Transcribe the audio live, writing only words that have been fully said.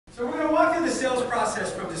walk through the sales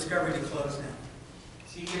process from discovery to close now,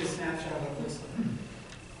 so you get a snapshot of what it looks like.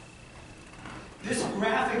 This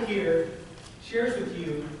graphic here shares with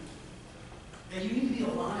you that you need to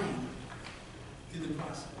be aligned through the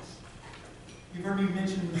process. You've heard me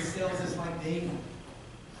mention that sales is like dating,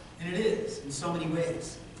 and it is in so many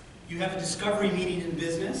ways. You have a discovery meeting in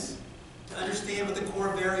business to understand what the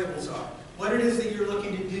core variables are, what it is that you're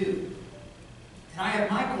looking to do. And I have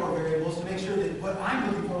my core variables to make sure that what I'm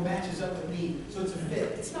looking for matches up with me, so it's a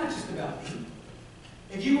fit. It's not just about me.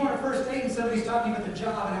 If you go on a first date and somebody's talking about their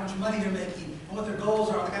job and how much money they're making and what their goals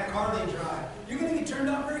are, what kind of car they drive, you're going to get turned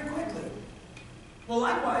off very quickly. Well,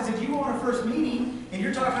 likewise, if you go on a first meeting and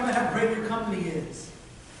you're talking about how great your company is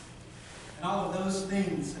and all of those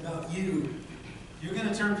things about you, you're going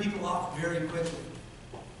to turn people off very quickly.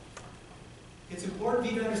 It's important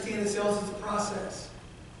for you to understand that sales is a process.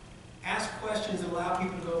 Ask questions that allow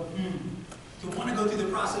people to go, to want to go through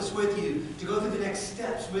the process with you, to go through the next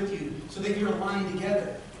steps with you, so that you're aligned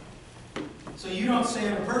together. So you don't say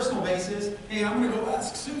on a personal basis, hey, I'm going to go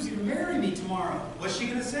ask Susie to marry me tomorrow. What's she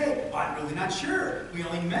going to say? Well, I'm really not sure. We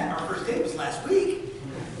only met. Our first date was last week.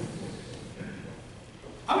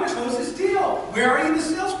 I'm going to close this deal. Where are you in the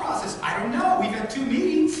sales process? I don't know. We've had 2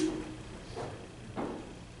 meetings.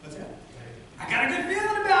 What's that? I got a good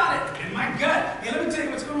feeling about it in my gut. Hey, let me tell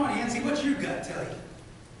you what's going on, Nancy. What's your gut tell you?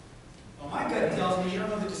 Well, my gut tells me you don't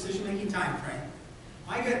know the decision-making time frame.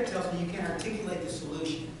 My gut tells me you can't articulate the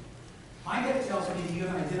solution. My gut tells me that you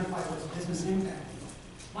haven't identified what's business impacting.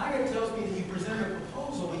 My gut tells me that you presented a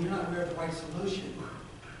proposal but you're not aware of the right solution.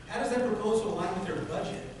 How does that proposal align with their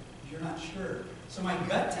budget? You're not sure. So my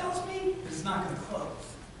gut tells me it's not going to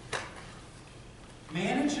close.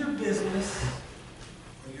 Manage your business,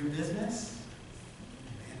 or your business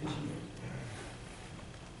manage you.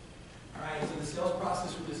 All right, so the sales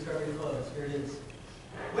process from discovery to close. Here it is.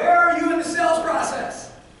 Where are you in the sales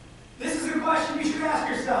process? This is a question you should ask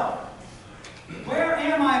yourself. Where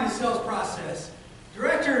am I in the sales process?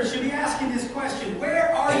 Directors should be asking this question.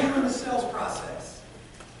 Where are you in the sales process?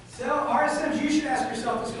 RSMs, you should ask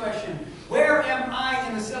yourself this question. Where am I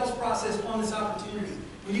in the sales process on this opportunity?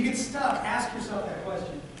 When you get stuck, ask yourself that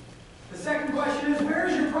question. The second question is, where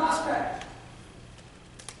is your prospect?